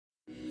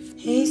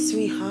Hey,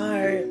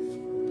 sweetheart.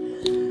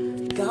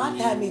 God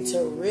had me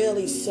to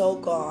really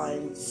soak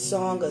on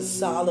Song of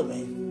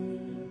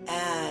Solomon.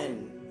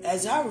 And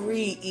as I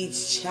read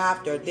each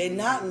chapter, they're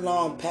not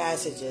long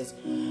passages.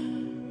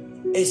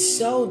 It's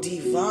so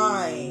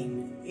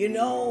divine.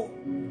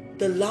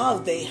 The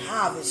love they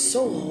have is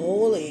so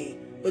holy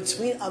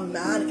between a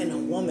man and a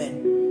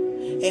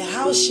woman. And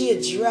how she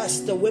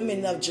addressed the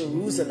women of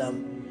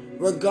Jerusalem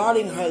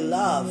regarding her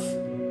love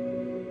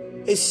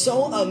is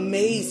so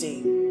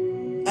amazing.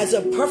 As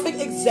a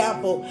perfect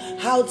example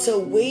how to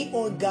wait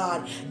on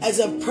God, as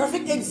a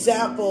perfect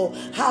example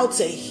how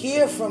to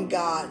hear from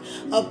God,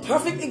 a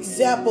perfect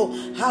example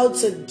how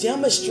to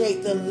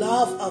demonstrate the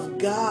love of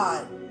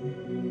God.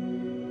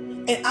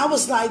 And I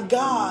was like,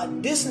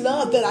 God, this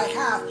love that I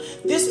have,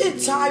 this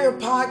entire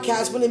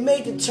podcast, when it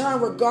made the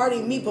turn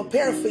regarding me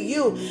preparing for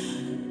you,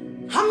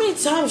 how many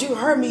times you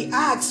heard me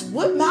ask,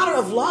 what matter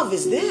of love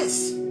is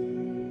this?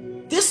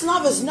 This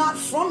love is not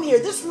from here.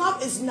 This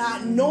love is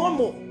not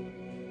normal.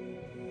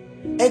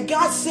 And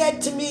God said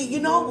to me,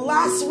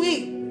 last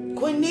week,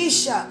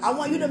 Quenisha, I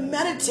want you to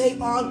meditate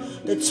on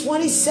the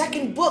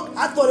 22nd book.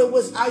 I thought it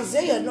was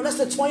Isaiah. No, that's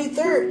the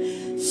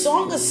 23rd.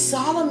 Song of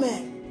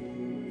Solomon.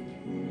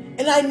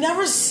 And I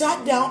never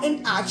sat down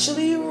and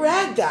actually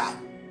read that.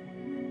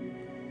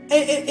 And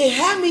it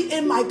had me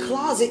in my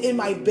closet, in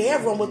my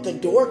bedroom with the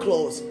door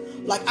closed.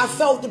 Like I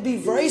felt to be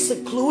very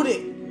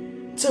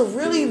secluded, to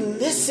really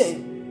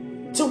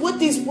listen to what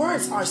these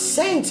words are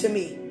saying to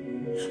me.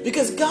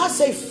 Because God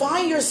said,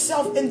 find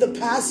yourself in the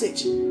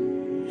passage.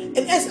 And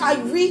as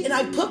I read and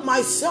I put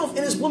myself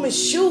in this woman's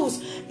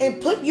shoes and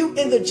put you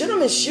in the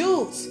gentleman's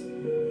shoes,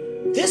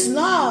 this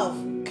love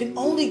can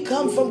only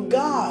come from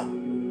God.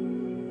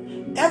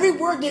 Every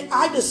word that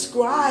I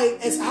describe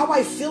as how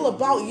I feel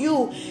about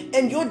you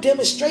and your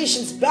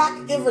demonstrations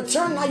back in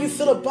return, how you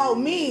feel about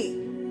me,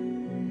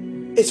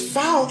 is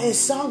found in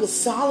Song of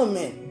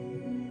Solomon.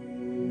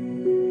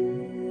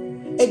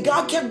 And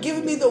God kept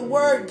giving me the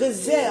word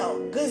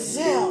gazelle,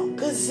 gazelle,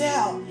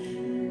 gazelle.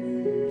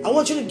 I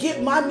want you to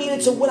get my meaning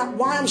to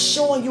why I'm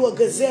showing you a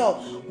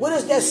gazelle. What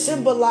does that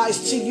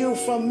symbolize to you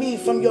from me,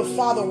 from your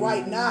father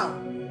right now?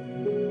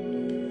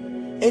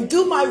 And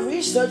do my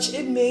research,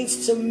 it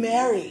means to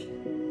marry.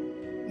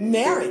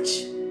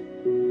 Marriage.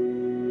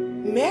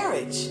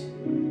 Marriage.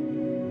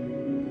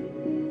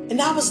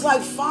 And I was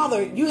like,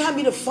 Father, you had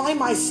me to find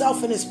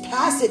myself in this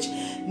passage.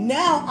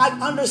 Now I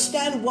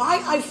understand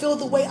why I feel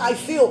the way I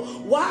feel,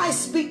 why I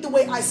speak the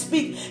way I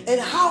speak,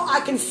 and how I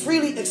can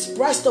freely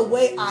express the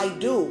way I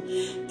do.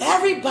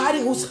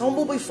 Everybody who's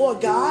humble before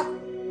God,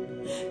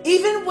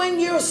 even when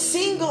you're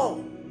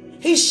single,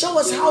 He showed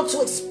us how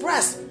to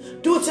express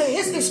due to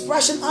His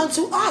expression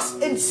unto us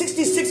in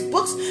 66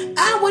 books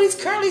and what He's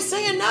currently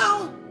saying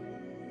now.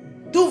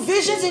 Through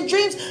visions and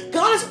dreams,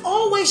 God is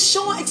always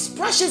showing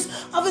expressions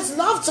of His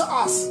love to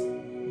us.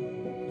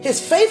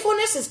 His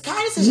faithfulness, His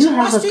kindness, His You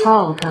have a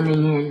call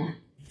coming in.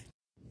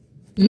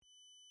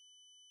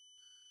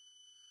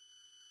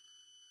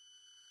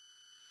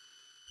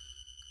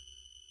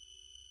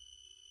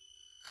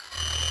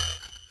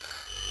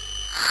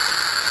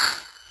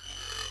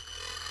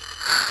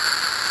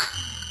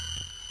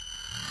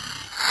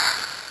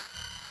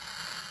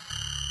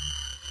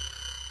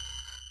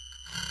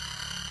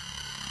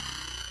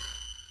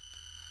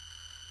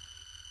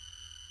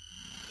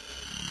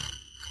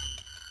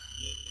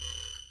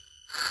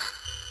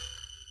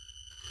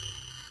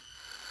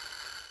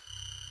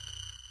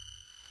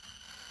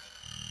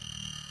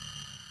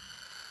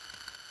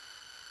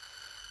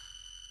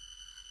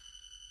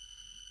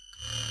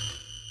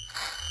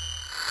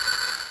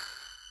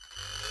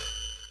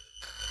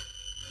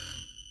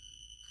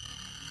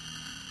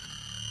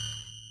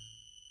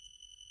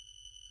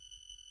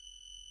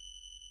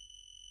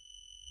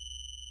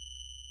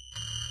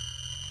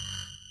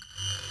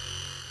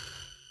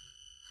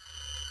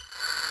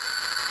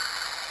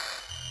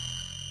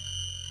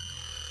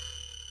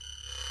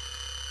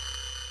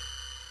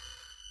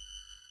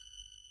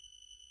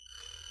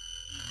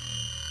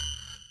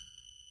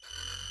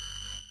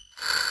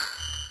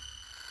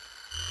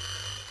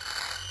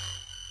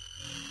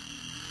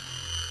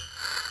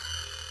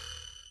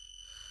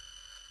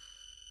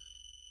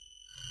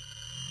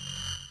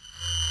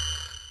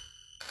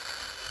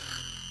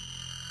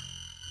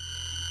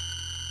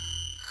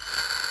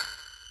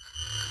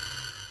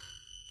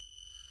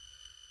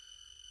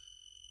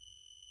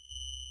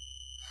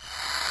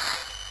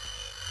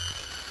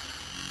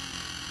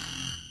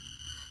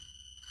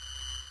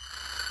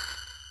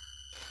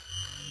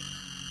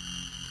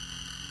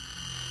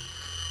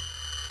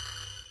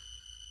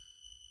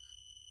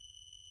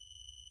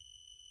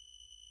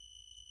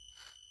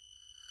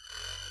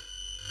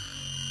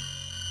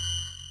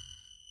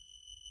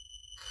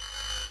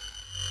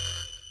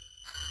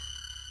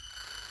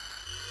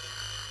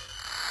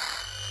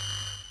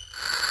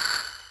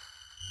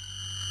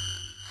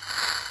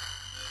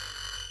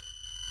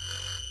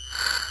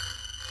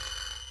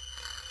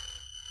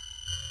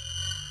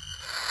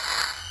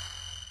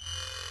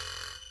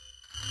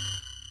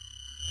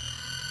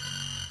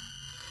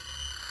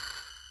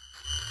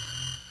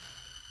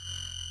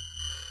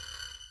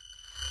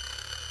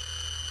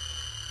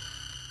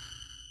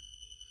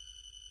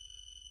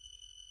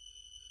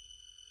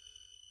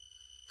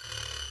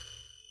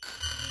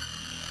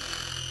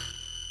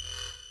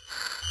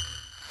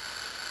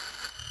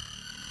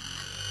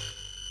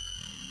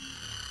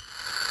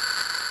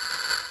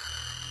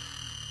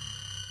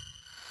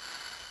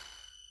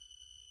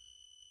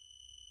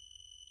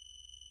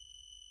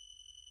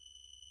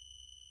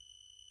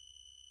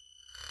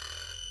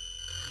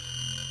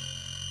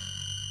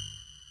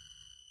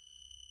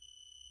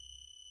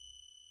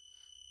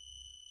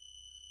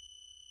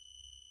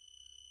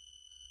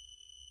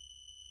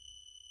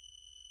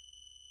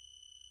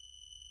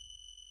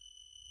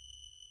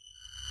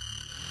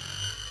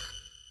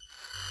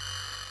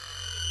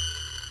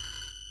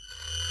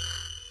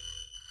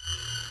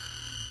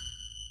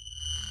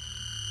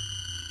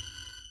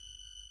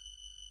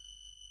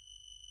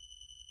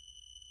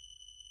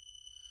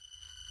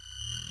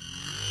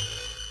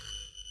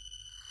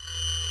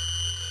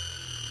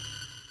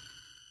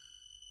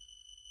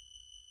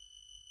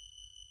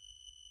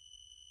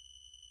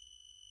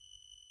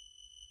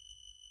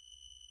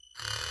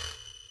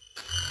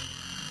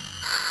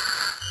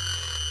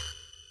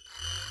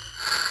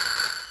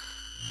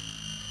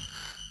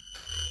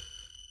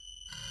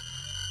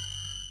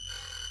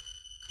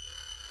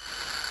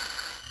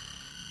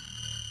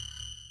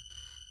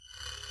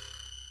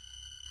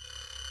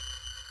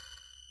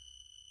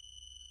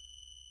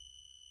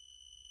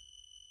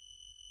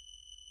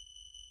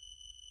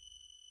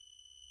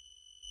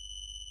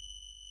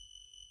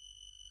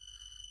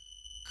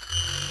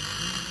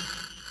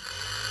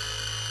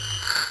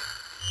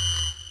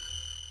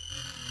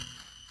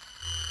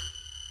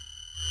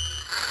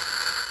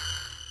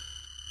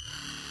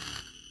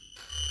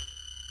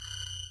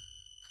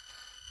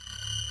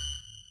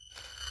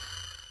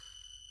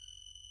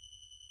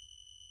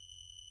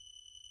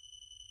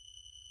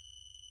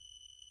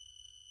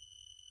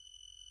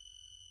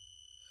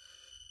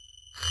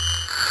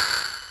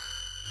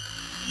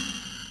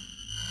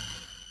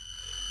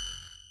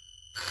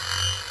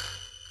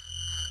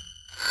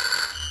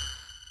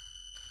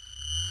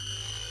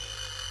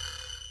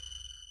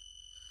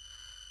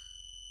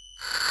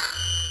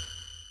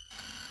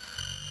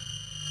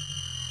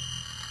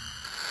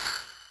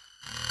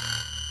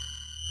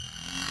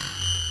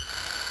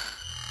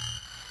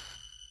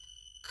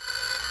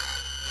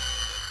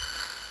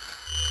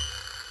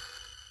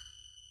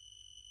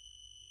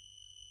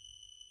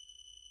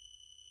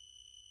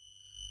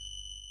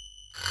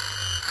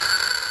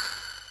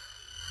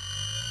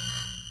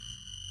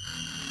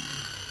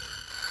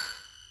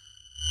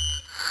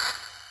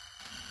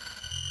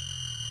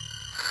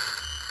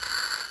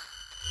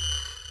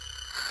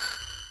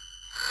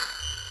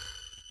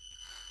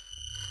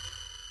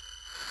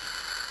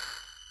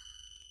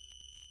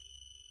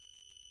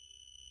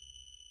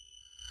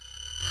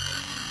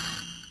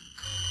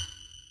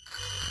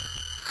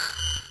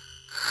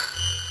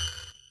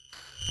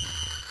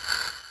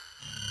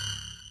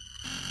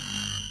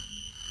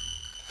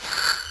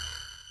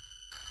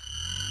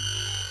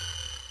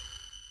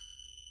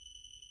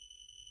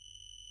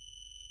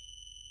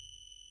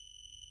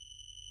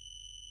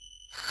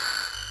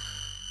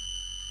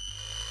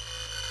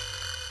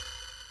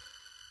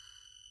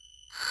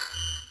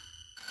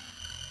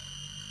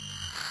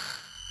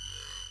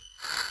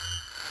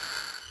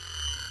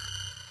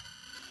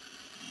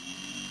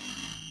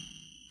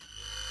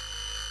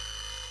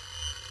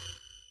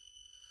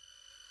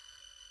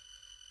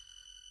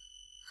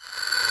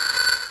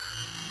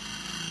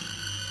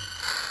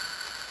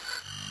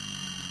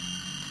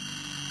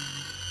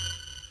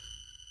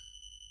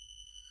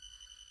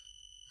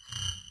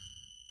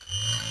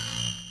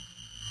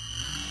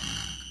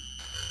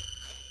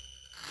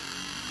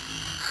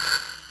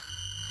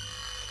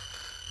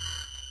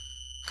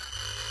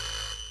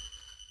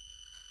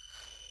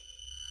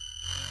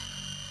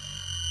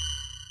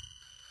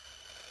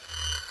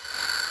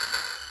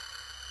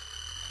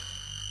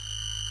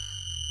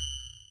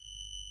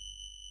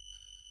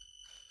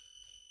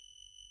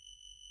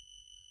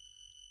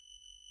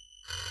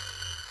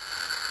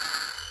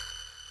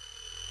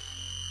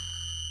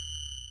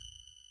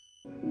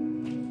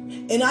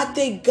 And I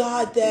thank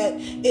God that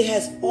it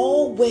has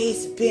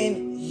always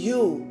been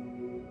you.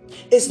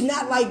 It's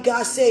not like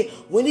God say,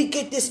 when he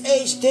get this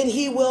age, then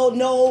he will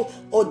know,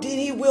 or then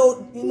he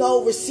will,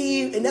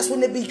 receive, and that's when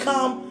they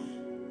become.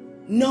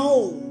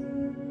 No.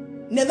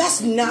 Now that's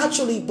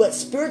naturally, but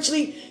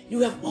spiritually, you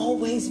have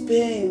always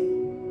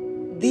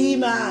been the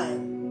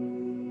man.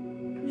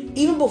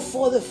 Even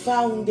before the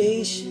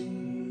foundation,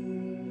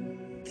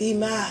 the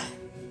man.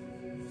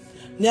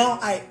 Now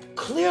I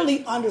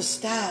clearly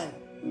understand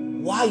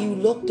why you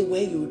look the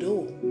way you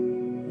do,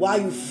 why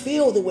you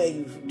feel the way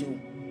you do,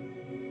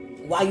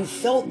 why you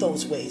felt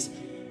those ways.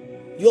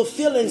 Your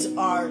feelings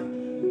are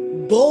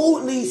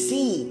boldly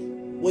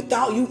seen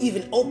without you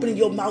even opening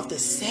your mouth to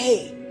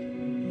say.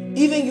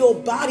 Even your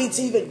body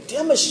to even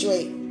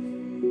demonstrate.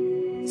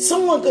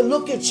 Someone could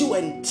look at you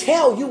and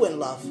tell you in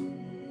love.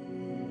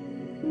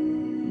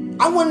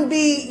 I wouldn't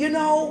be, it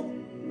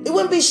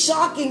wouldn't be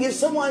shocking if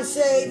someone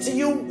said to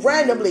you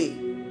randomly,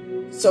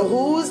 so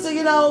who's the,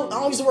 I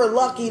don't use the word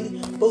lucky,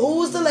 but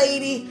who's the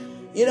lady?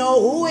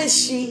 Who is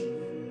she?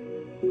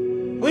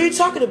 What are you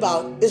talking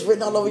about? It's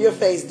written all over your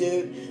face,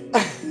 dude.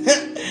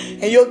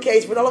 In your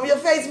case, written all over your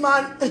face,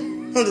 man.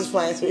 I'm just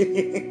playing,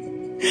 sweetie.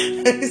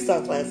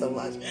 Stop playing so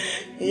much.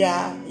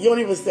 Yeah, you don't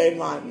even say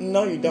mine.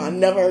 No, you don't. I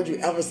never heard you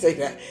ever say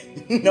that.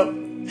 No.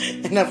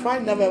 And I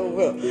probably never ever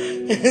will.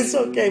 It's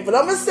okay. But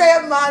I'm going to say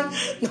it, man.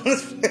 No, I'm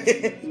just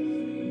playing.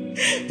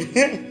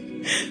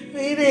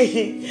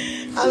 Meaning,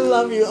 I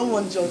love you. I'm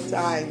on joke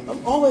time.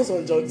 I'm always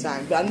on joke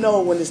time. But I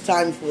know when it's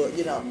time for,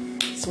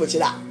 switch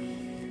it out.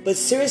 But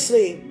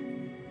seriously,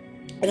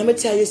 and I'm going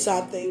to tell you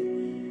something.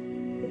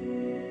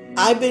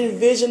 I've been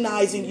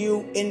visualizing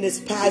you in this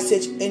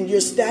passage, and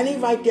you're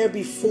standing right there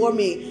before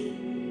me.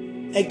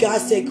 And God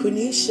said,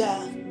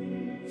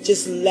 Quenisha,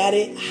 just let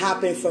it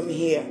happen from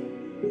here.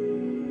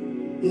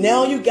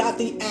 Now you got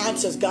the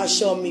answers. God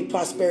showed me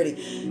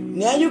prosperity.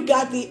 Now you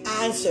got the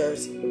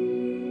answers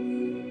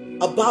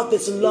about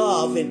this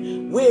love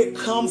and where it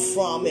comes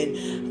from,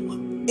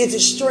 and is it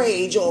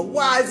strange, or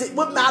why is it,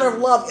 what matter of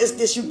love is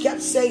this? You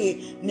kept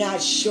saying, now I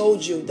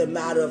showed you the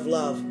matter of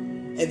love,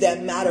 and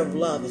that matter of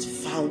love is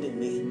found in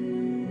me.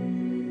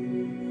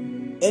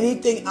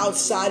 Anything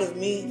outside of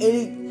me,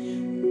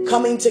 any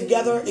coming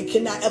together, it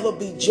cannot ever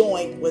be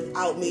joined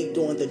without me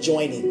doing the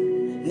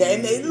joining. Now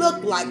it may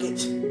look like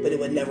it, but it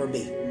would never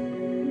be.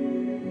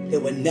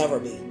 It would never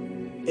be.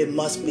 It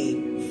must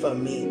be for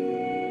me.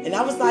 And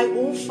I was like,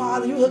 oh,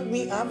 Father, you hooked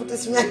me up with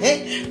this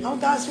man. Oh,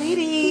 God,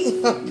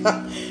 sweetie. Oh,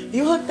 God.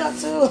 You hooked up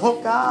too.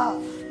 Oh,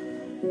 God.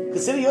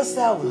 Consider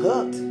yourself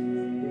hooked.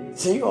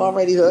 So you're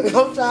already hooked.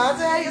 I'm trying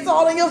to tell you, it's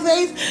all in your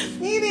face.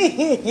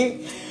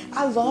 Sweetie.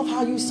 I love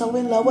how you so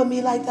in love with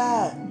me like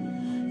that.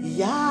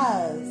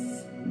 Yes.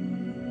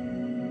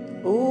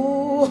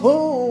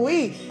 Ooh,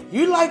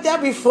 you like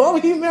that before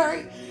we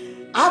married?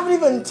 I haven't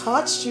even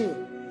touched you.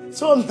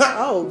 So I'm not,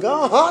 oh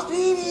God,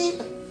 baby.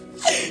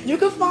 You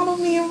can follow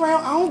me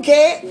around. I don't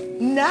care.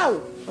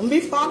 No, I'm be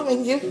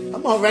following you.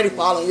 I'm already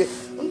following you.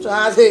 I'm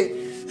trying to say.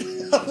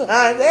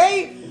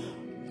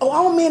 Oh,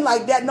 I don't mean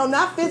like that. No,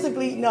 not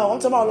physically. No, I'm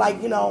talking about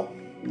like,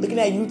 looking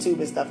at YouTube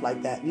and stuff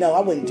like that. No, I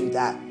wouldn't do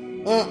that.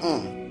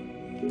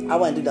 I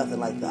wouldn't do nothing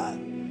like that.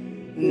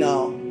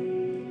 No.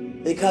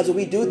 Because when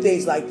we do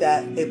things like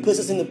that, it puts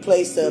us in the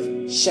place of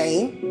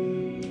shame,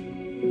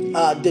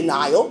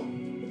 denial,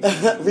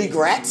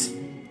 regret,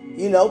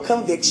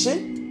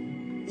 conviction.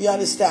 You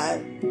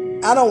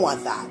understand? I don't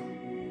want that.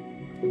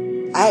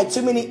 I had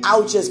too many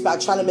ouches by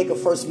trying to make a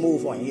first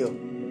move on you.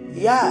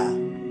 Yeah.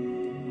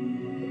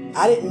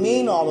 I didn't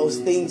mean all those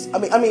things. I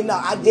mean, no,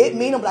 I did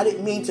mean them, but I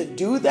didn't mean to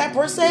do that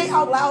per se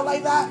out loud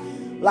like that.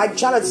 Like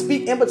trying to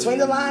speak in between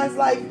the lines,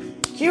 like,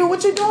 Q,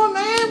 what you doing,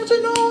 man? What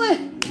you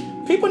doing?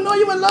 People know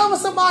you in love with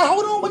somebody.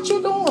 Hold on, what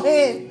you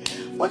doing?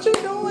 What you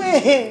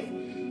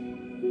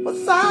doing?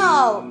 What's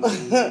up?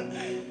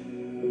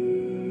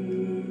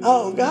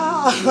 Oh,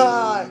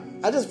 God.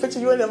 I just picture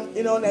you in them,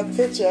 in that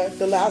picture,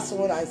 the last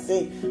one I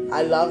see.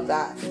 I love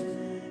that.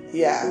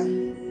 Yeah.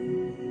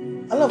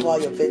 I love all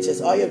your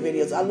pictures, all your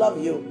videos. I love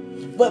you.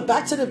 But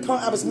back to the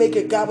point I was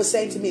making, God was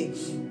saying to me,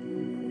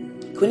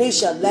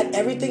 Quenisha, let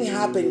everything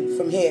happen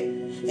from here.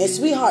 And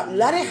sweetheart,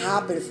 let it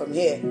happen from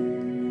here.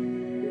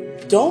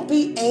 Don't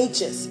be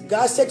anxious.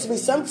 God said to me,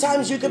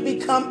 sometimes you can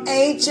become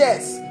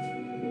anxious.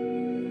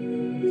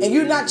 And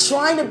you're not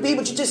trying to be,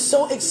 but you're just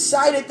so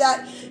excited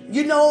that,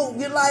 you're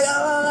like,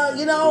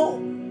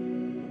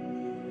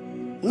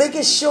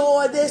 making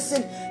sure this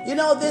and,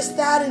 this,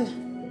 that.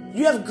 And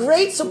you have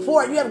great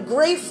support. You have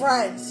great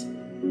friends.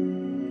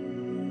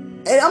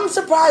 And I'm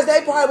surprised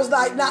they probably was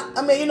like, not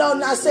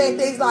saying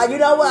things like, you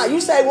know what, you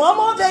say one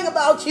more thing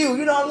about you,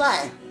 you know what I'm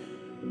saying?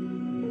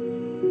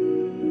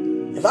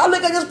 If I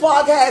look at this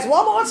podcast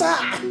one more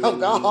time, oh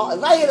God,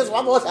 if I hear this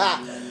one more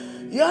time,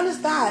 you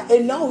understand?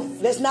 And no,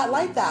 that's not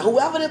like that.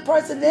 Whoever the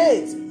person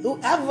is,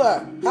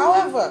 however,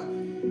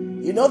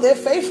 they're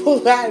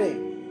faithful at it.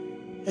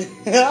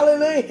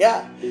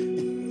 Hallelujah.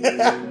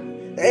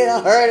 They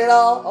done heard it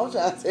all. I'm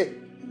trying to say.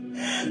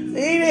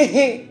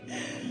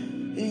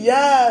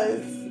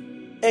 Yes.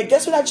 And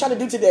guess what I tried to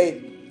do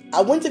today?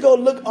 I went to go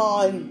look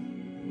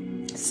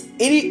on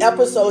any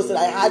episodes that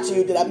I had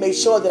to, that I made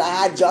sure that I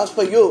had just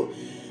for you.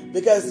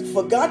 Because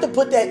for God to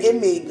put that in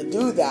me to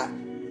do that,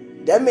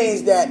 that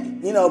means that,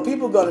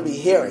 people are going to be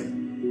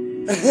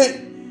hearing.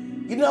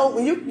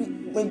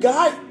 When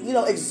God,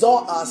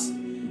 exalt us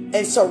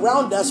and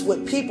surround us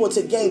with people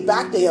to gain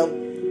back to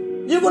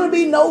Him, you're going to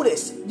be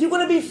noticed. You're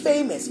going to be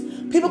famous.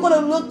 People are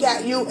going to look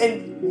at you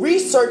and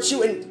research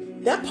you,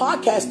 and that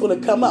podcast is going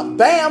to come up.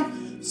 Bam!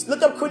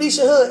 Look up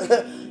Quenisha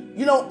Hood,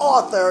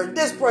 author,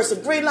 this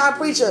person, Green Line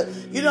Preacher,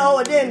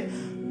 and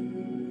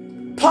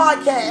then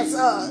podcast,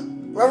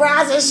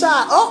 Rise and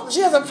Shine. Oh, she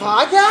has a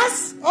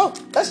podcast? Oh,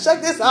 let's check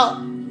this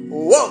out.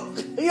 Whoa.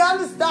 You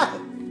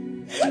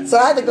understand? So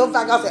I had to go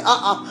back. I said,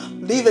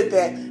 leave it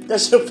there.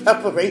 That's your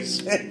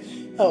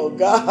preparation. Oh,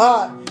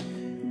 God.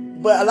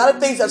 But a lot of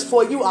things that's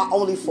for you are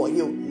only for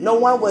you. No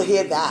one will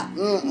hear that.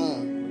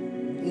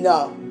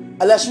 No.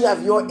 Unless you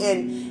have your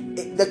end.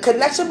 The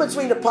connection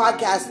between the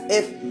podcast,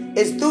 if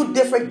it's through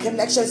different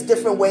connections,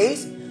 different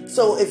ways.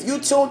 So if you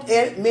tuned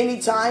in many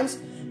times,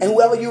 and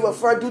whoever you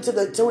refer to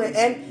the tuning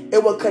in,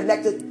 it will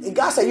connect it. And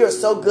God said you're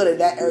so good in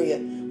that area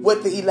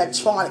with the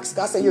electronics.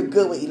 God said you're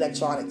good with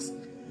electronics.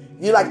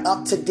 You're like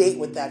up to date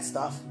with that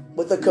stuff,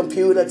 with the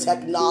computer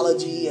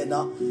technology and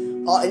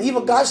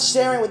even God's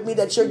sharing with me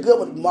that you're good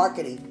with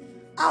marketing.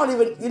 I don't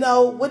even,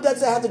 what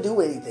does it have to do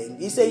with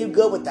anything? You say you're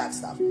good with that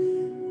stuff.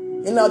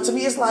 To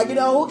me it's like,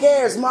 who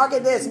cares?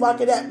 Market this,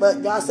 market that.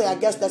 But God said, I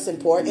guess that's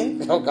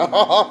important. Oh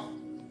God,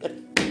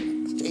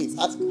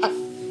 Jesus.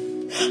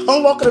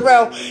 I'm walking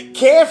around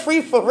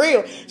carefree for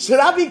real. Should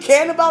I be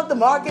caring about the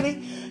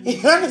marketing?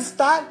 You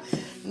understand?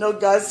 No,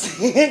 God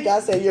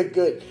said you're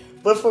good.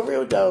 But for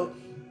real though,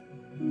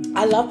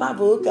 I love my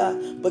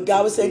buka. But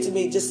God was saying to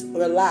me, just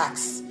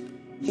relax.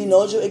 He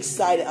knows you're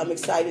excited. I'm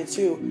excited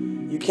too.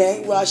 You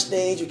can't rush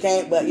things. You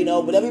can't, but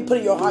whatever you put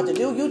in your heart to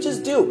do, you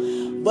just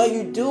do. But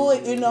you do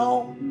it,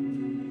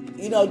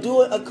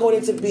 do it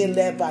according to being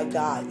led by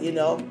God,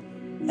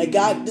 And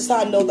God, this is how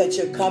I know that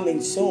you're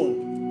coming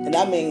soon. And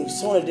I mean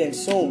sooner than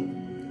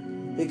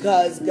soon.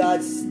 Because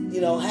God's,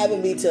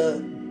 having me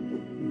to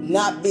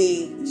not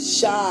be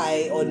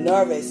shy or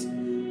nervous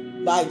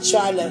by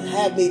trying to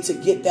have me to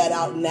get that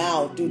out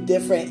now through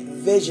different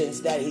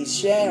visions that He's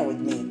sharing with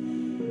me.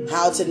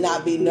 How to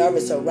not be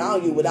nervous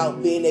around you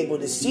without being able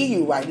to see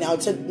you right now.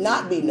 To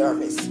not be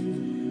nervous.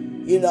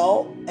 And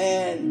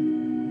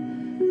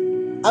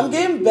I'm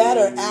getting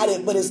better at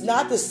it, but it's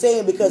not the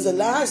same because the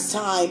last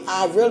time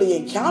I really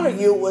encountered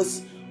you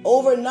was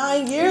over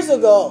 9 years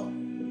ago.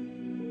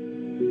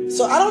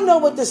 So I don't know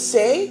what to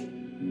say.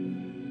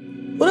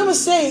 What I'm going to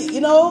say, hey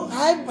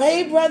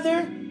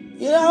brother,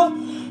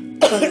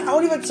 I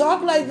don't even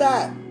talk like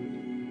that.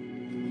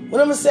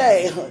 What I'm going to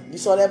say? You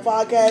saw that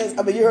podcast?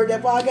 You heard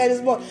that podcast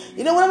this morning.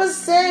 You know what I'm going to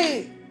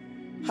say?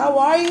 How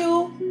are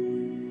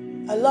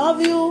you? I love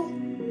you.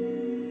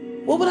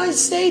 What would I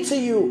say to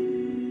you?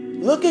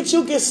 Look at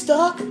you get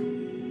stuck. What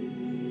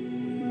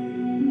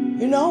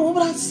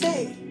would I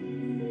say?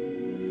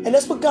 And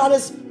that's what God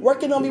is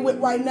working on me with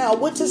right now.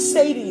 What to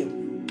say to you.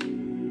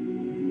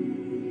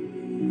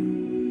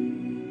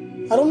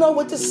 I don't know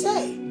what to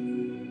say.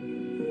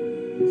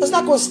 That's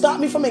not going to stop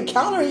me from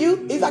encountering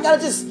you. If I got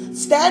to just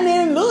stand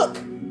there and look.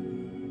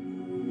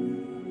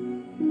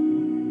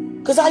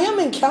 Because I am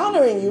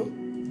encountering you.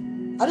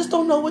 I just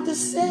don't know what to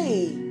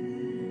say.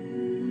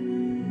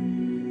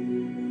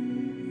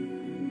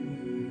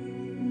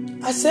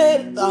 I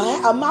said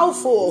a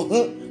mouthful.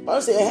 I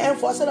don't say a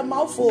handful. I said a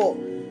mouthful.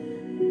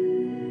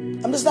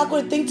 I'm just not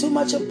going to think too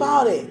much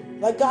about it.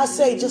 Like God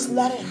said, just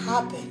let it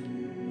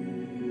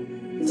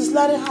happen. Just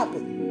let it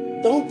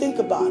happen. Don't think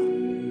about it.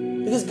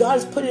 Because God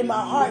has put it in my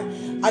heart.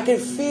 I can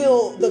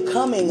feel the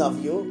coming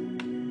of you.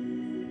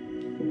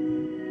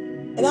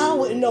 And I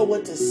wouldn't know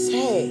what to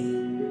say.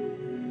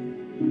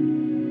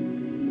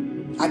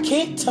 I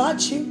can't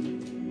touch you.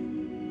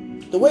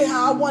 The way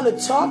how I want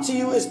to talk to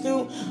you is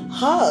through a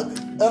hug,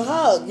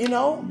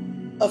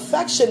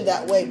 affection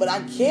that way. But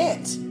I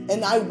can't,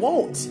 and I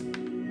won't.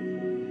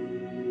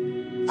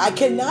 I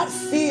cannot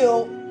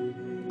feel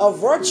a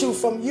virtue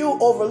from you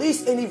or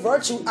release any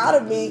virtue out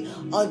of me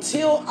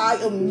until I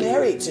am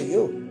married to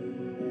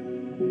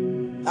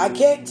you. I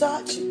can't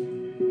touch you.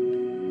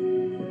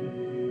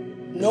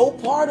 No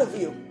part of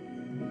you.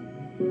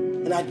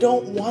 And I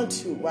don't want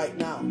to right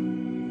now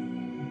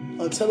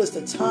until it's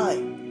the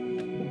time.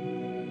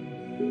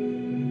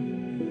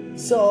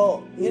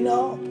 So,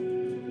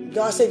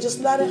 God said,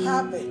 just let it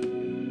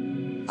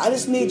happen. I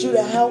just need you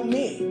to help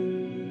me.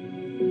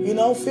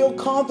 Feel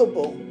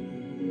comfortable.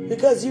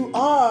 Because you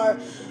are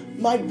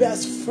my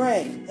best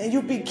friend. And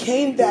you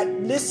became that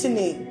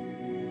listening.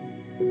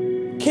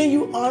 Can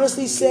you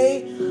honestly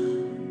say,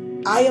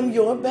 I am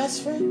your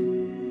best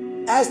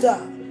friend? As the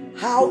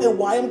how and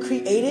why I'm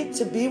created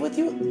to be with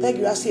you? Thank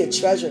you. I see a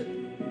treasure.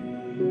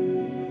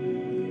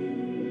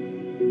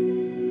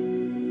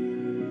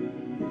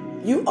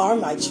 You are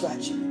my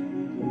treasure.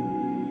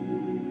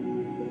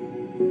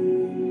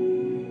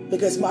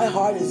 Because my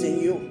heart is in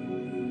you.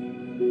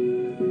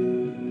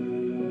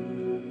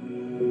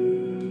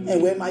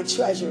 And where my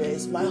treasure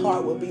is, my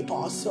heart will be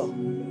also.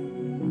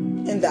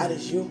 And that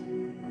is you.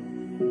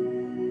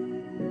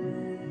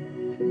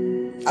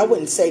 I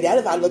wouldn't say that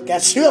if I look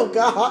at you, oh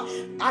God.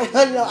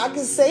 I know I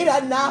can say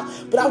that now,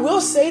 but I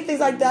will say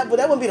things like that, but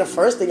that wouldn't be the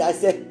first thing I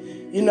say.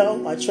 You know,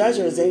 my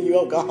treasure is in you,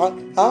 oh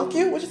God. Huh,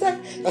 cute? What'd you say?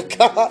 Oh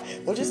God.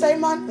 What'd you say,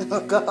 man? Oh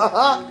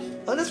God.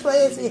 On this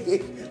place.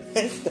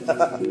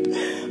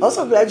 I'm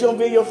so glad you don't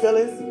be in your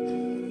feelings.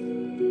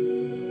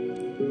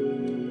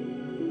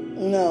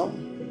 No.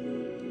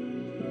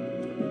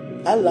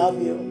 I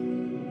love you.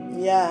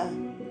 Yeah.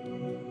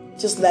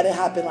 Just let it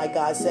happen like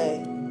God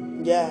say.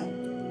 Yeah.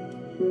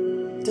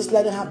 Just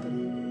let it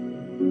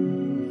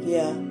happen.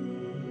 Yeah.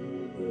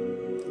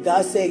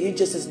 God said you're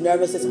just as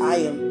nervous as I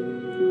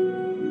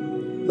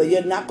am. But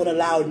you're not going to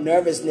allow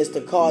nervousness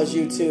to cause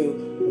you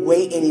to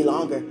wait any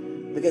longer.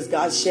 Because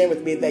God shared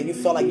with me that you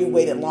felt like you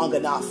waited long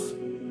enough.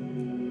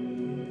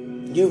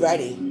 You're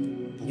ready.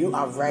 You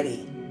are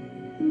ready.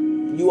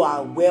 You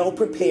are well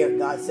prepared,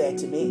 God said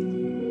to me.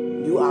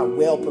 You are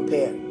well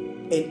prepared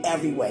in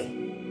every way.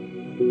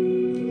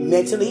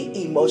 Mentally,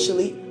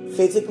 emotionally,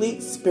 physically,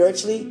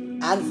 spiritually,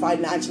 and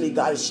financially,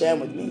 God is sharing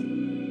with me.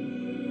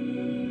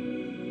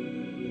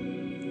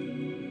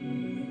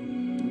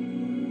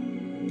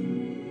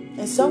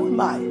 And so am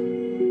I.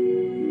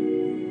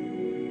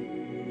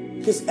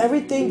 Because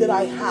everything that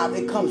I have,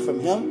 it comes from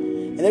Him.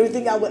 And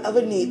everything I would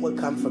ever need would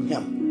come from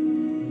Him.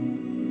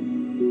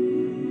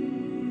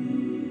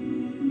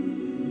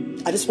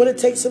 I just want to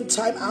take some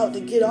time out to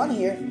get on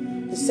here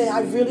and say,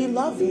 I really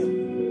love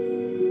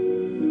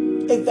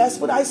you. If that's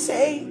what I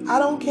say, I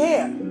don't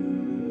care.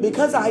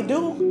 Because I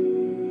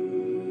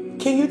do.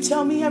 Can you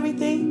tell me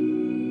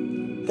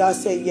everything? God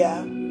said,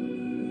 yeah.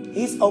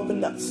 He's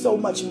opened up so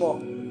much more.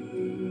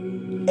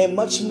 And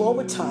much more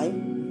with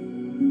time.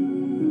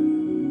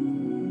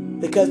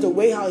 Because the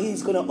way how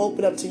He's going to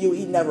open up to you,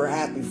 He never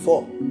had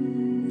before.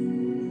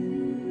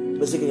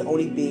 Because it can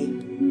only be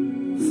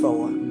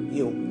for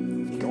you.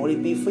 It can only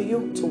be for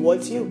you,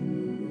 towards you.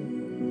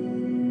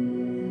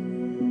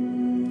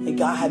 And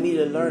God had me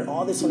to learn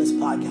all this on this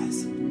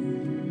podcast.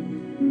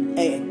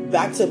 And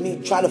back to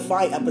me trying to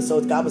find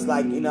episodes, God was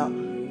like,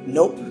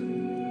 nope.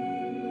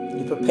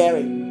 You're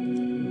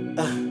preparing.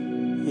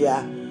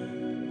 Yeah.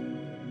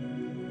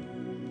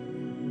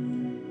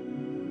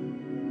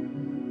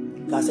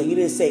 God said, you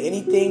didn't say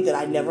anything that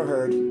I never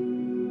heard.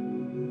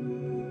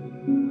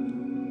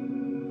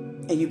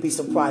 And you'd be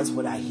surprised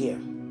what I hear.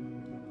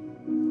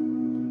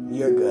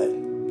 You're good.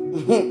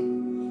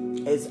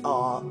 It's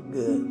all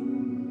good.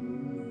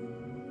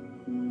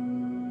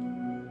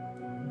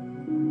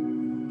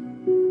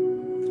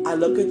 I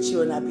look at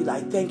you and I'd be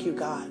like, thank you,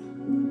 God.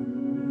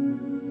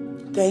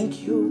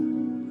 Thank you.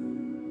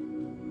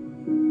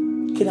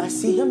 Can I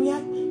see Him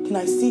yet? Can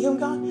I see Him,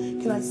 God?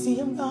 Can I see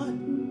Him, God?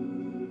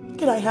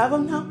 Can I have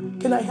Him now?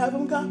 Can I have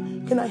Him, God?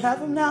 Can I have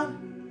Him now?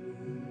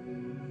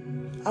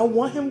 I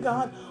want Him,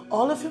 God.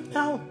 All of Him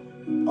now.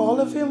 All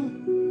of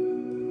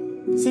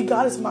Him. See,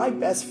 God is my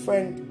best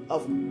friend,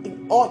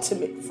 an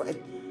ultimate friend.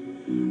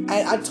 And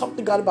I talk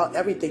to God about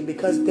everything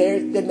because there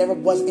never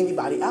was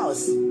anybody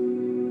else.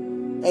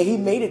 And He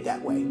made it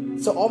that way.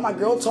 So all my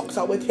girl talks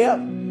are with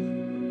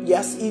Him.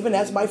 Yes, even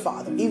as my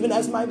Father, even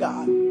as my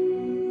God.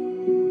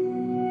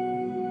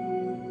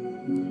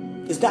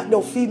 There's not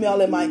no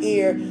female in my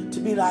ear to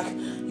be like,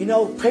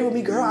 pray with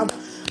me, girl.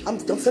 I'm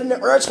feeling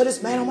the urge for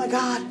this man. Oh my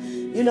God.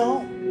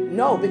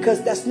 No,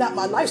 because that's not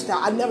my lifestyle.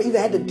 I never even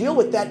had to deal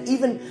with that.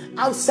 Even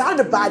outside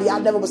of the body, I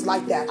never was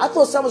like that. I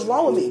thought something was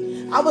wrong with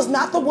me. I was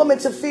not the woman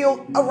to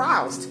feel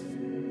aroused.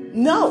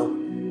 No.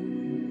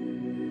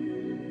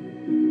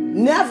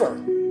 Never.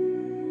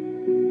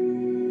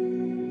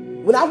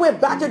 When I went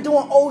back to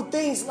doing old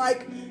things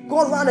like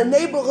going around the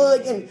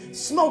neighborhood and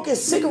smoking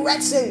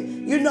cigarettes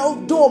and,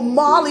 doing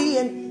Molly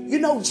and,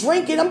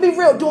 drinking. I'm being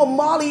real, doing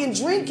Molly and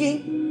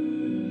drinking.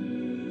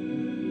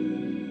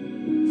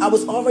 I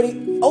was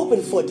already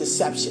open for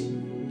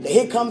deception.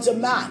 Here comes a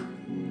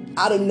man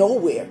out of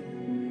nowhere.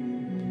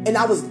 And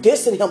I was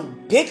dissing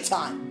him big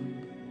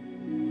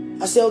time.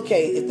 I said,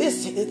 okay, if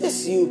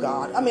this you,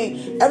 God. I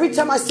mean, every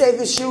time I say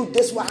this you,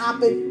 this will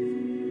happen.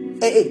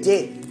 And it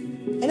did.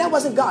 And that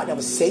wasn't God, that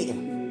was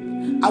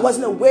Satan. I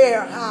wasn't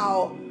aware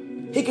how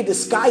he could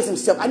disguise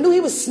himself. I knew he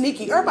was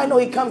sneaky. Everybody know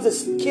he comes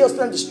to kill,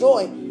 steal, and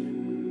destroy.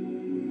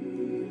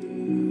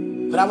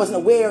 But I wasn't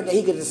aware that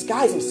he could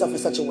disguise himself in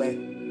such a way.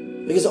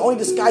 Because the only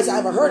disguise I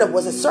ever heard of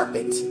was a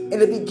serpent in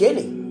the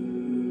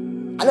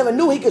beginning. I never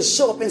knew he could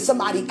show up in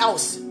somebody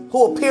else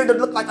who appeared to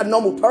look like a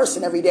normal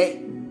person every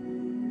day.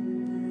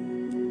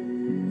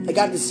 I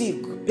got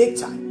deceived big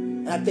time.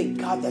 And I think,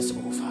 God, that's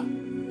over.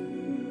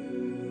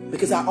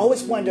 Because I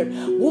always wondered,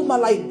 what would my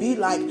life be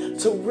like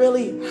to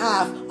really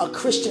have a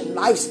Christian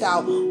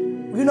lifestyle?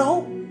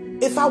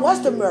 If I was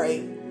to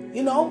marry,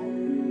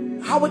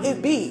 how would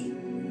it be?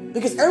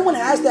 Because everyone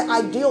has that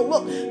ideal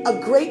look. A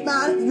great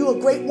man, you a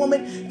great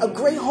woman, a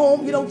great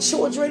home,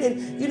 children,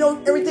 and,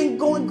 everything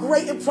going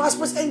great and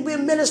prosperous, and we're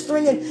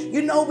ministering, and,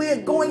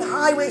 we're going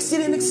high, we're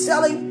exceeding and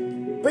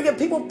excelling. bringing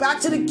people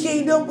back to the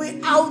kingdom. We're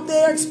out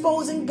there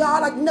exposing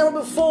God like never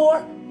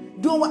before,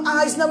 doing what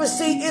eyes never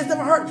see, ears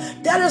never heard.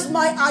 That is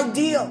my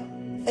ideal.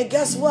 And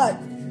guess what?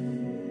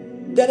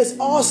 That is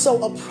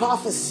also a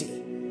prophecy,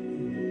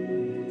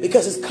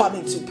 because it's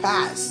coming to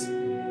pass.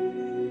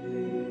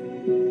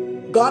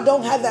 God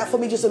don't have that for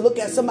me just to look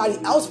at somebody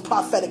else's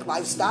prophetic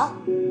lifestyle.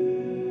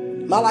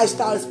 My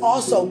lifestyle is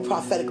also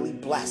prophetically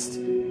blessed.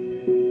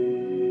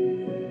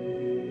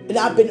 And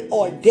I've been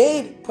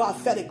ordained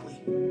prophetically.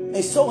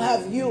 And so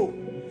have you,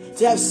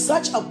 to have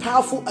such a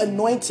powerful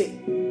anointing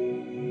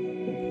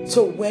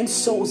to win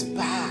souls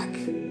back.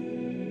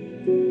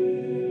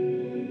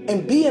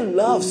 And be in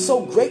love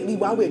so greatly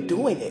while we're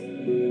doing it.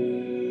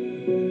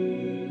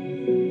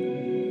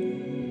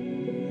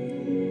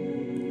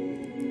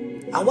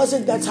 I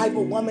wasn't that type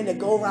of woman to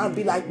go around and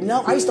be like,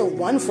 no, I used to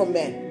run from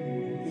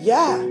men.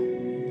 Yeah,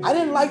 I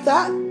didn't like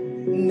that.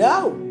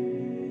 No.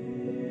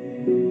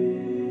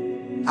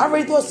 I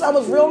really thought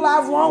something was real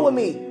live wrong with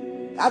me.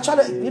 I try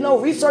to,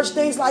 research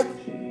things like,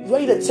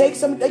 ready to take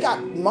some, they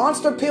got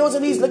monster pills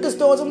in these liquor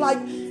stores. I'm like,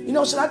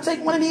 should I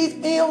take one of these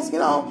pills?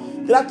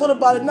 Because I thought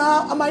about it.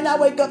 Nah, I might not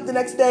wake up the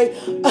next day.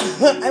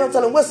 I don't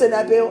tell them what's in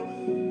that pill.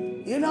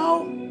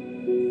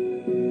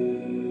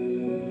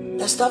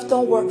 That stuff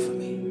don't work for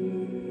me.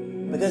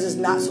 Because it's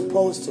not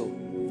supposed to.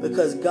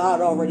 Because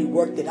God already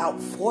worked it out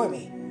for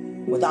me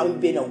without me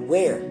being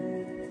aware.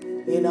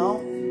 And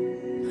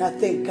I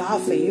thank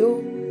God for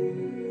you.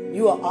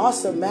 You are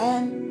awesome,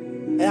 man.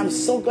 And I'm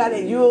so glad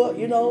that you're,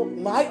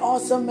 my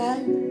awesome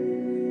man.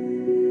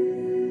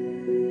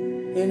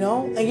 And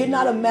you're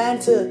not a man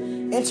to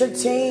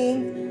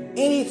entertain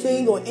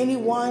anything or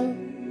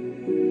anyone.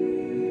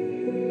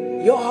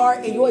 Your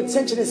heart and your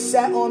attention is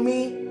set on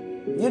me.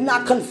 You're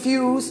not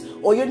confused,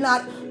 or you're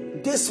not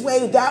this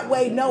way, that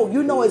way. No,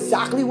 you know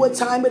exactly what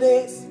time it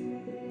is.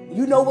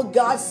 You know what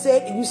God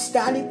said, and you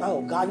standing.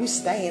 Oh, God, you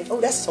stand.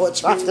 Oh, that's so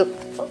attractive.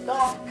 Oh,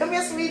 God. Come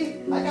here, sweetie.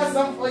 I got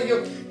something for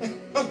you.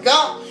 Oh,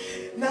 God.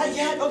 Not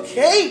yet.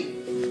 Okay.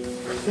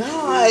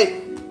 God.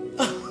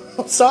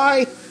 I'm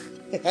sorry.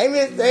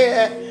 Amen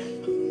there.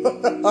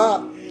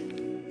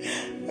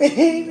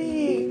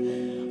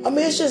 Amy. I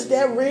mean, it's just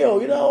that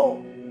real,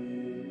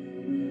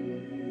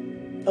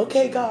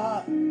 Okay,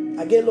 God.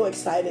 I get a little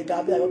excited.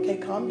 God be like, okay,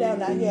 calm down,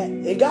 not yet.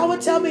 And God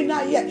would tell me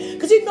not yet.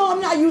 Because I'm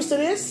not used to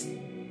this.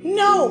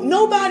 No,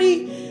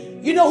 nobody,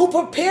 who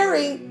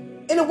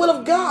preparing in the will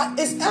of God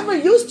is ever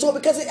used to it,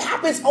 because it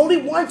happens only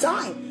one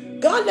time.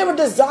 God never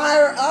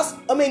designed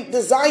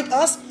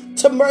us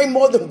to marry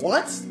more than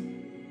once.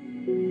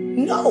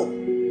 No,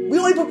 we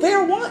only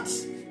prepare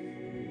once.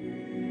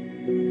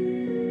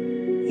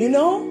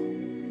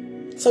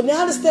 So now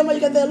I understand why you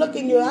got that look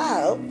in your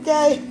eye,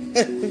 okay?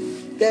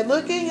 That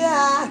look in your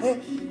eye.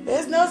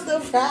 There's no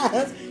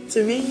surprise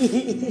to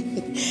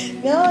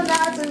me. No,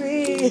 not to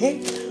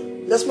me.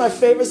 That's my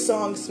favorite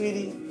song,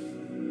 sweetie.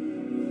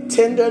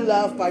 Tender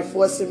Love by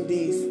Force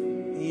MDs.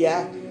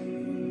 Yeah.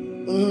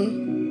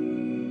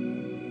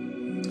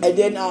 And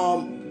then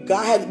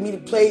God had me to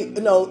play,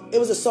 it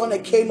was a song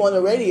that came on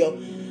the radio.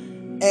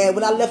 And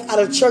when I left out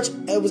of church,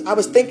 I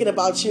was thinking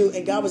about you.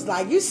 And God was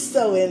like, you're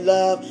so in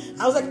love.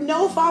 I was like,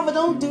 no, Father,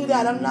 don't do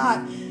that. I'm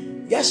not.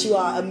 Yes, you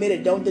are. Admit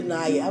it. Don't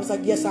deny it. I was like,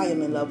 yes, I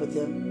am in love with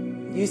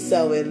him. You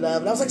so in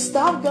love. And I was like,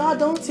 stop, God.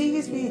 Don't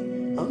tease me.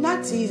 I'm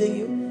not teasing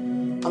you.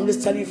 I'm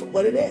just telling you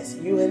what it is.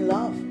 You in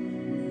love.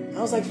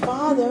 I was like,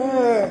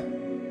 Father,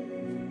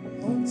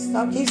 don't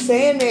stop. Keep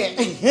saying it.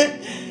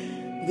 Then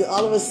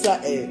all of a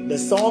sudden, the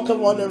song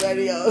come on the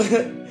radio.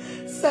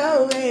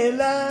 So in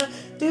love.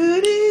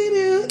 Do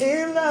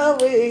in love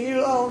with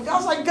you. Oh, I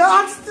was like,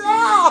 God,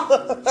 stop.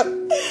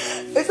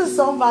 It's a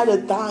song by the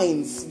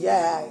Dimes.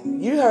 Yeah,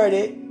 you heard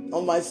it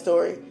on my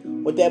story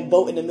with that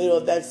boat in the middle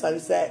of that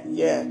sunset.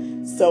 Yeah,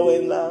 so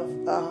in love.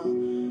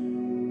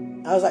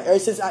 I was like, ever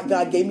since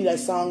God gave me that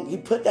song, he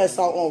put that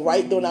song on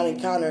right during that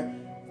encounter.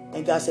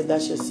 And God said,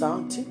 that's your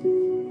song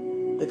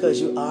too. Because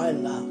you are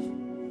in love.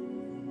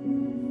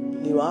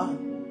 You are.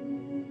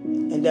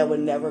 And that will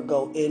never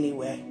go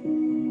anywhere.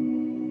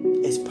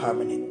 It's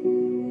permanent.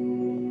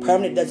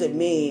 Permanent doesn't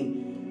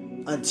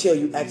mean until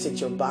you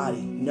exit your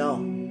body. No.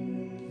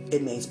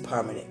 It means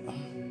permanent.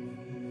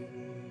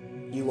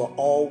 You will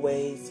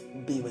always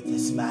be with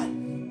this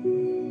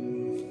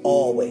man.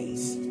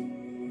 Always.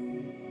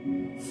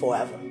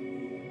 Forever.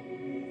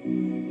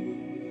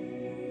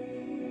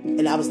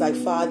 And I was like,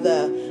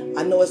 Father,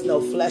 I know it's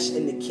no flesh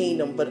in the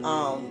kingdom, but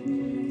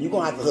you're going to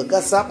have to hook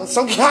us up in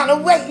some kind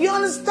of way. You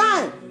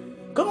understand?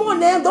 Come on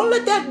now. Don't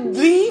let that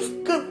leave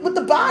with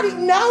the body.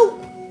 No.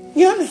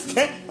 You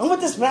understand? I'm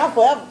with this man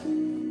forever.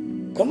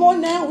 Come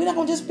on now. We're not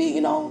going to just be,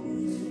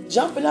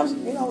 jumping up,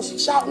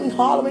 shouting,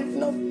 hollering,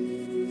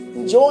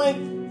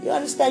 enjoying. You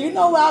understand? You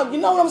know what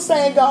I'm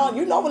saying, God.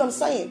 You know what I'm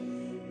saying.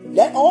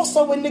 That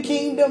also in the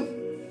kingdom.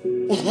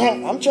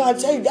 I'm trying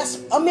to tell you,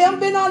 I'm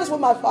being honest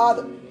with my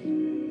Father.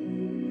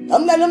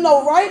 I'm letting him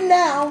know right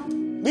now,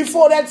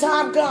 before that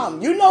time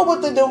comes. You know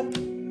what to do.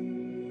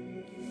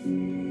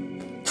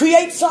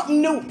 Create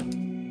something new.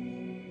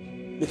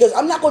 Because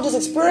I'm not going to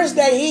just experience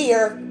that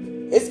here,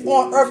 It's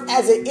on earth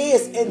as it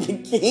is in the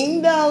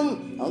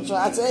kingdom. I'm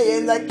trying to tell you,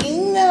 in the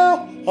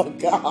kingdom of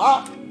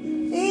God.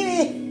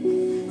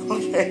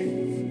 Okay.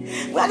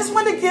 Well, I just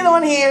wanted to get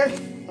on here.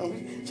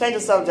 Change the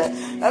subject.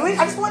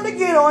 I just wanted to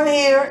get on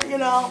here,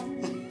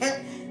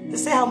 to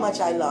say how much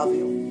I love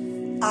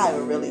you. I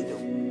really do.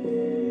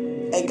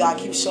 And God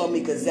keeps showing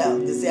me gazelle.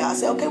 Gazelle. I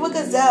say, okay, what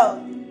gazelle?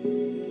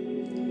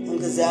 And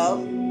gazelle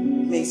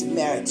means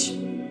marriage.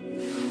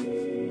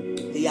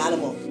 The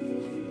animal.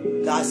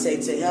 God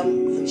said to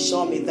him, and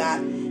showing me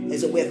that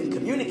as a way of him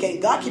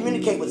communicating. God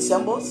communicates with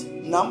symbols,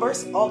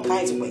 numbers, all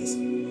kinds of ways.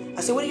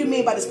 I said, what do you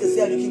mean by this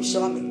gazelle you keep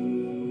showing me?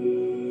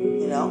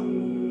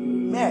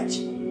 Marriage.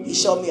 He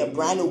showed me a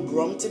brand new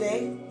broom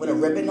today with a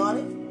ribbon on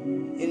it.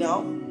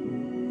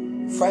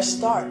 Fresh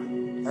start.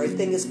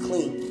 Everything is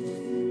clean.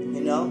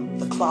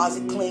 The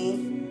closet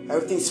clean.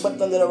 Everything swept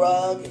under the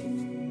rug.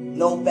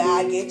 No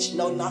baggage.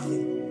 No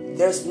nothing.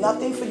 There's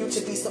nothing for you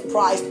to be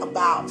surprised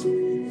about.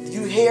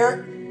 You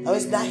hear? No,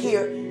 it's not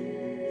here.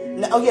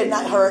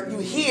 Not her. You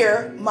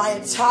hear my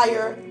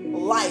entire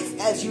life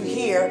as you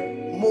hear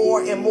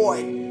more and more.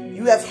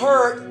 You have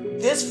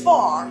heard this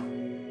far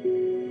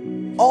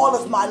all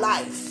of my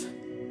life.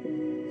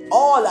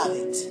 All of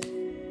it.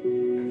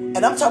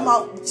 And I'm talking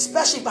about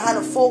especially behind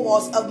the four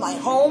walls of my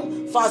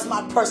home, as far as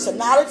my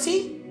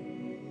personality.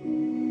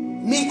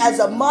 Me as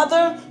a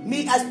mother.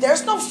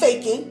 There's no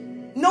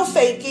faking. No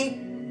faking.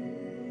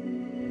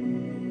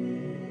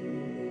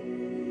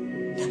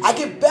 I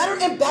get better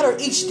and better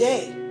each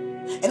day.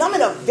 And I'm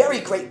in a very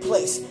great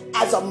place.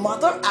 As a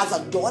mother, as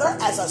a daughter,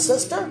 as a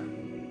sister.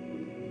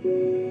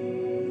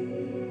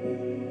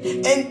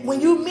 And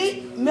when you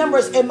meet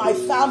members in my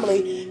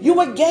family, you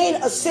will gain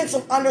a sense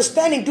of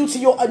understanding due to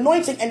your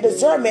anointing and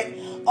discernment.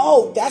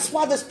 Oh, that's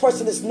why this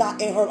person is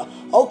not in her.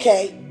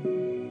 Okay.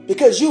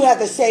 Because you have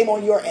the same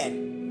on your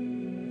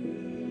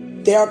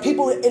end. There are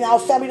people in our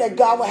family that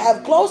God will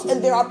have close,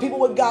 and there are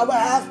people that God will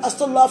have us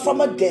to love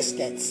from a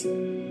distance.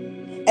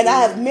 And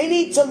I have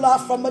many to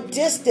love from a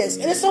distance.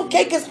 And it's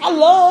okay because I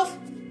love.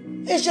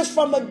 It's just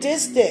from a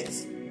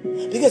distance.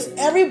 Because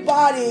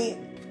everybody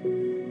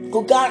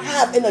who God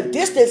have in a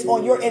distance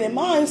on your end and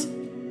minds,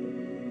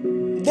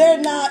 they're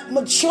not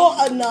mature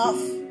enough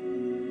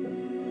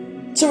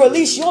to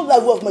release your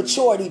level of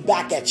maturity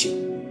back at you.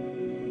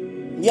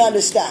 You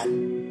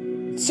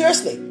understand?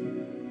 Seriously.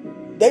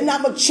 They're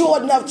not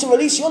mature enough to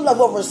release your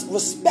level of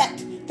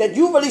respect that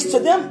you release to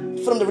them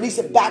for them to release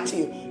it back to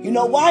you. You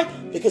know why?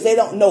 Because they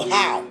don't know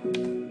how.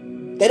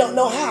 They don't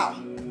know how.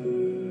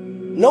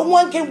 No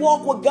one can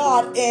walk with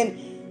God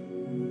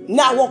and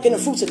not walk in the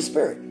fruits of the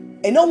Spirit.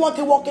 And no one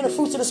can walk in the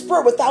fruits of the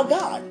Spirit without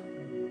God.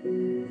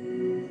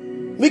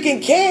 We can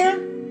care.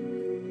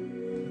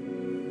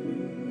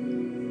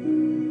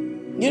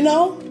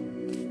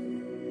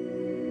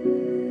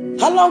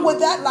 How long would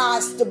that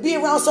last to be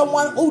around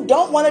someone who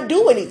don't want to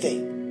do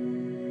anything?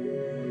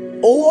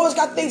 Or who always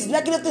got things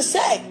negative to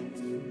say?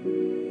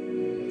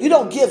 You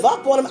don't give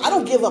up on them. I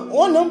don't give up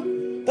on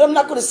them. But I'm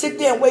not going to sit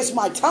there and waste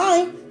my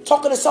time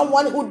talking to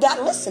someone who's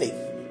not listening.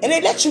 And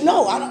they let you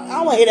know. I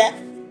don't want to hear that.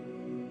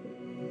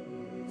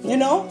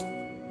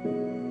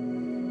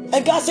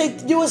 And God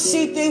said you will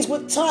see things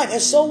with time.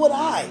 And so would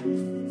I.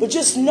 But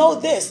just know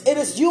this. It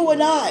is you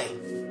and I.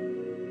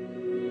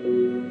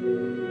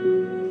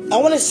 I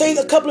want to say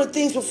a couple of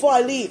things before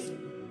I leave.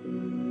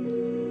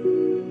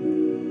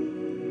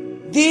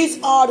 These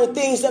are the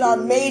things that are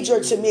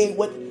major to me.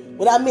 What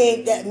I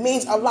mean, that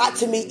means a lot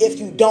to me if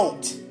you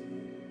don't.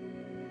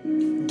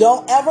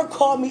 Don't ever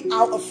call me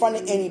out in front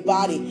of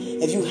anybody.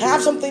 If you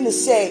have something to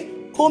say,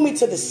 pull me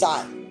to the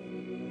side.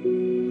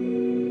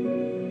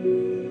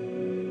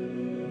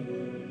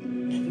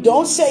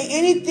 Don't say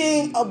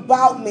anything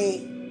about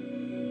me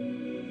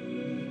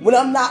when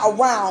I'm not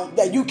around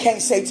that you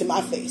can't say to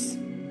my face.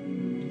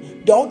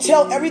 Don't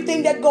tell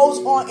everything that goes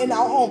on in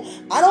our home.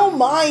 I don't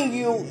mind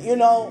you,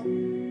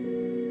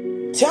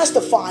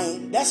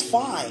 testifying. That's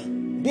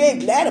fine. Being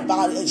glad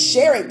about it and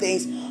sharing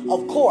things,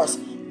 of course.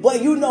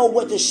 But you know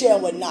what to share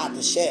and what not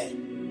to share.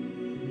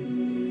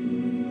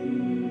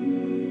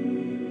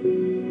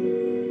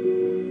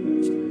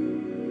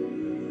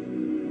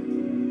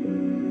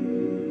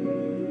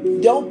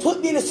 Don't put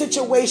me in a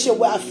situation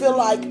where I feel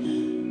like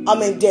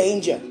I'm in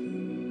danger.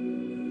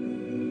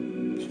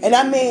 And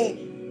I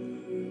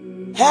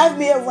mean, have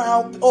me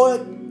around,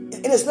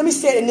 let me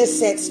say it in this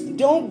sense.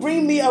 Don't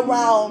bring me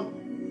around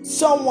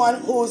someone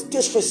who's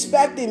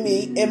disrespecting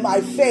me in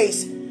my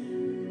face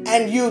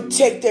and you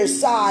take their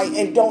side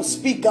and don't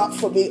speak up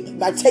for me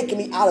by taking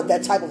me out of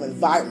that type of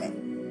environment.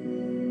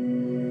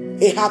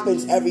 It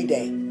happens every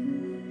day.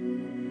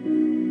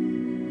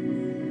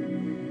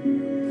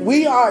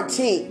 We are a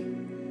team.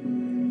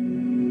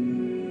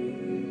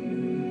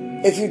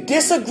 If you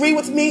disagree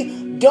with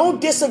me, don't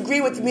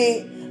disagree with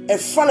me in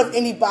front of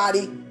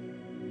anybody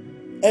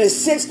in a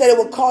sense that it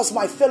will cause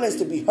my feelings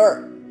to be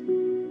hurt.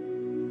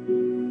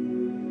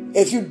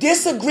 If you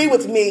disagree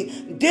with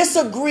me,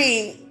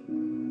 disagree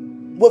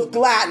with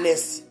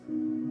gladness,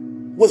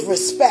 with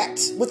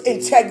respect, with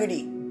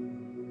integrity.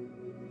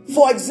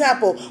 For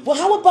example, well,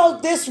 how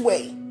about this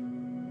way?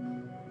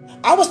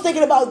 I was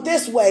thinking about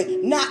this way.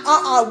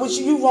 Nah, which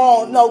you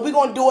wrong. No, we're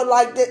going to do it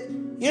like this.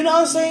 You know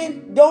what I'm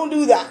saying? Don't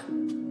do that.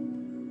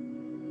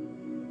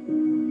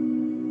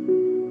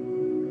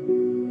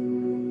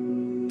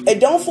 And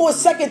don't for a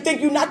second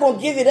think you're not going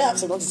to give it up.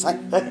 So don't just like,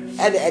 at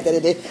the end of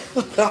the day,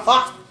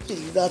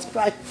 Jesus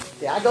Christ.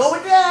 Yeah, I go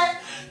with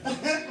that.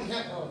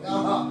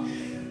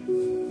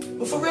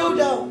 But for real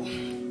though,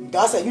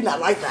 God said you're not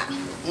like that.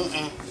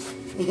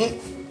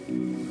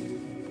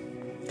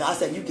 God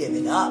said you give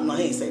it up. No,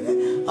 he didn't say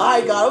that. All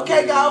right, God.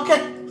 Okay, God.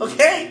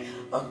 Okay,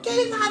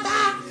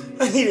 Father.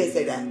 He didn't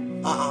say that.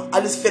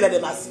 I just feel that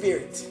in my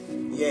spirit.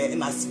 Yeah, in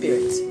my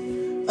spirit.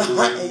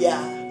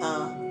 Yeah.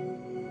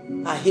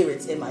 I hear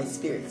it in my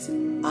spirit.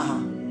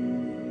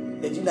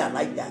 That you're not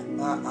like that.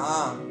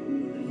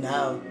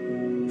 No.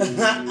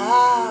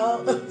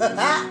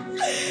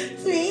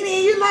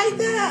 Sweetie, you like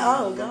that?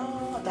 Oh,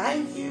 God.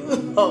 Thank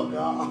you. Oh,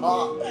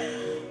 God.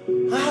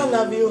 I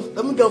love you.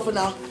 Let me go for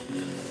now.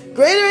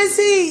 Greater is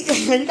He.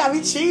 You got me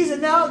cheesing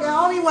now. I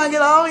don't even want to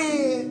get on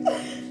here.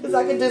 Because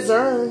I can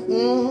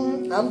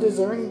discern. I'm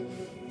discerning.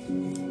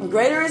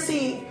 Greater is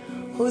He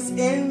who's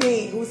in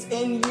me, who's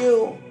in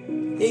you,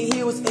 than he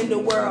who's in the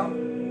world.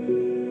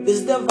 This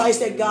is the advice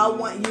that God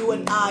wants you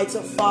and I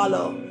to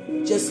follow.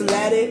 Just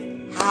let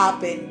it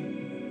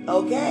happen.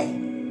 Okay?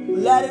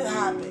 Let it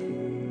happen.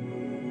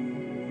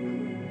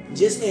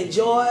 Just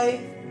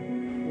enjoy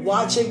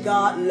watching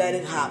God let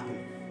it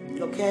happen.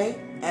 Okay?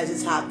 As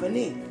it's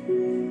happening.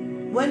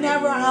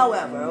 Whenever,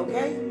 however,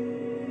 okay?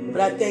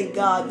 But I thank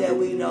God that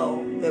we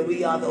know that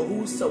we are the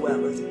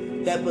whosoever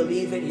that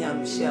believe in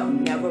Him shall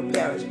never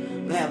perish,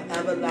 but have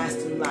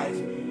everlasting life.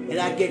 And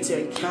I get to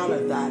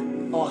encounter that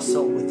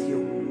also with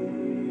you.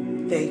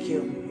 Thank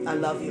you. I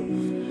love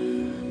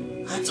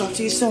you. I'll talk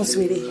to you soon,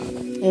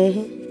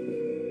 sweetie.